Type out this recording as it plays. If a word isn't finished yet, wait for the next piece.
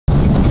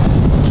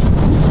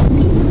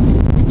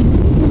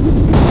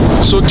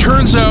So it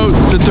turns out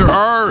that there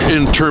are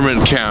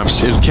internment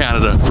camps in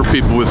Canada for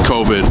people with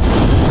COVID.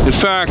 In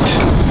fact,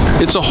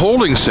 it's a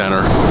holding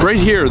center right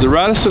here, the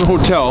Radisson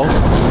Hotel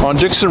on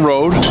Dixon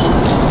Road,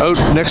 out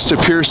next to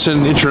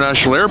Pearson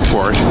International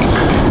Airport.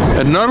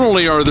 And not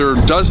only are there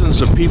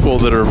dozens of people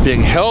that are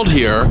being held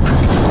here,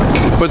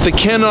 but they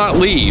cannot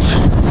leave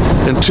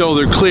until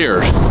they're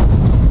cleared.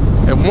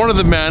 And one of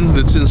the men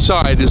that's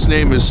inside, his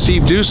name is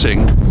Steve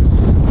Dusing,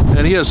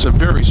 and he has some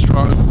very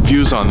strong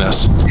views on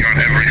this. On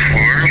every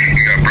floor,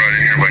 we got brought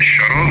in here by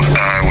shuttle.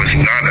 It was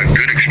not a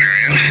good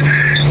experience.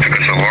 It took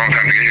us a long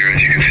time to get here.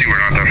 As you can see,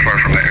 we're not that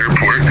far from the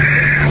airport.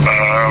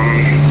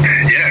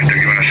 Yeah, they're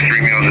giving us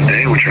 3 meals a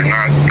day, which are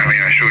not, I mean,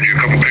 I showed you a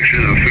couple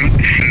pictures of the food.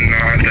 It's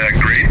not that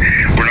great.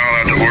 We're not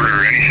allowed to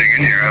order anything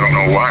in here. I don't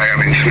know why. I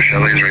mean, Swiss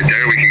Chalet's right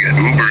there. We can get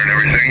Uber and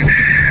everything.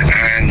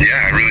 And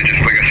yeah, I really just,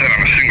 like I said,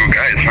 I'm a single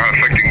guy. It's not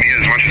affecting me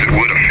as much as it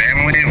would a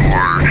family,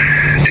 or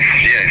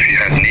if you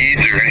had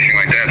needs or anything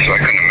like that. So I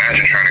couldn't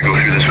imagine trying to go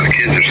through this with the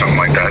kids or something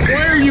like that.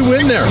 Why are you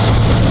in there?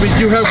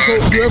 You have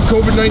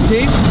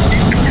COVID-19?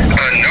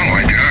 No,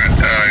 I do not.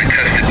 I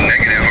tested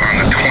negative on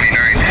the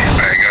 29th.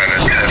 I got a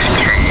test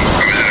from,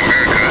 I was in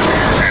America,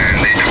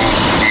 and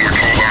we were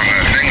told on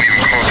the thing, we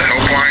even called the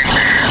helpline,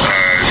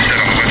 said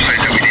on the website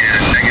that we needed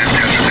a negative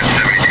test within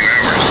 72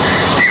 hours.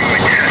 The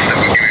only test that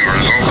would give you a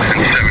result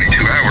within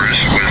 72 hours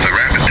was the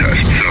rapid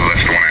test, so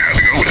that's the one I had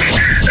to go with.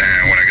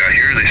 And when I got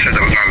here, they said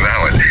that was not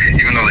valid,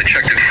 even though they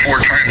checked it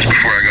 4 times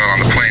before I got on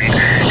the plane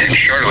in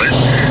Charlotte.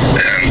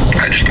 And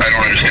I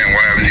don't understand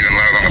why I was even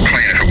allowed on the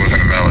plane if it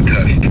wasn't a valid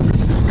test.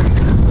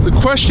 The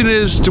question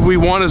is, do we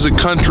want as a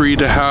country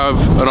to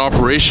have an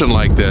operation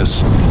like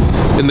this?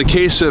 In the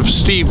case of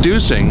Steve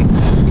Dusing,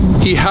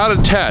 he had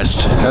a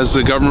test as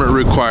the government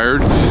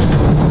required.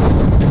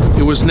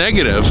 It was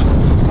negative,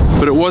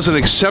 but it wasn't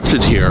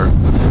accepted here.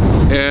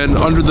 And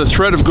under the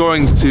threat of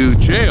going to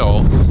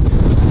jail,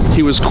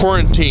 he was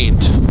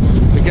quarantined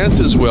against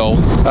his will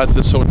at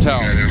this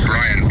hotel. Yeah, there's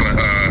Brian, but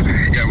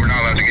yeah, we're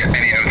not allowed to get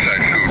any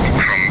outside food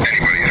from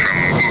anybody, from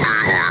Uber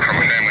or from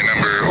a family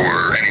member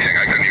or anything.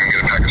 I couldn't even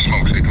get a pack of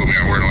smokes. They told me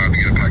I weren't allowed to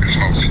get a pack of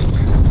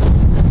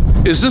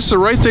smokes. Is this the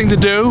right thing to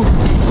do?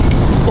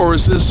 Or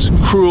is this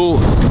cruel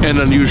and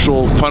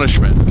unusual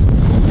punishment?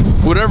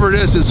 Whatever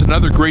it is, it's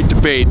another great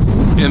debate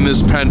in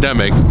this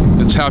pandemic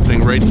that's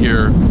happening right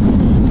here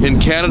in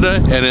Canada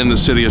and in the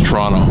city of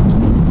Toronto.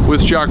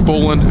 With Jack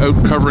Boland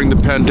out covering the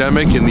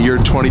pandemic in the year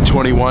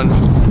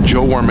 2021,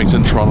 Joe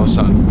Warmington, Toronto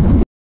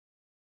Sun.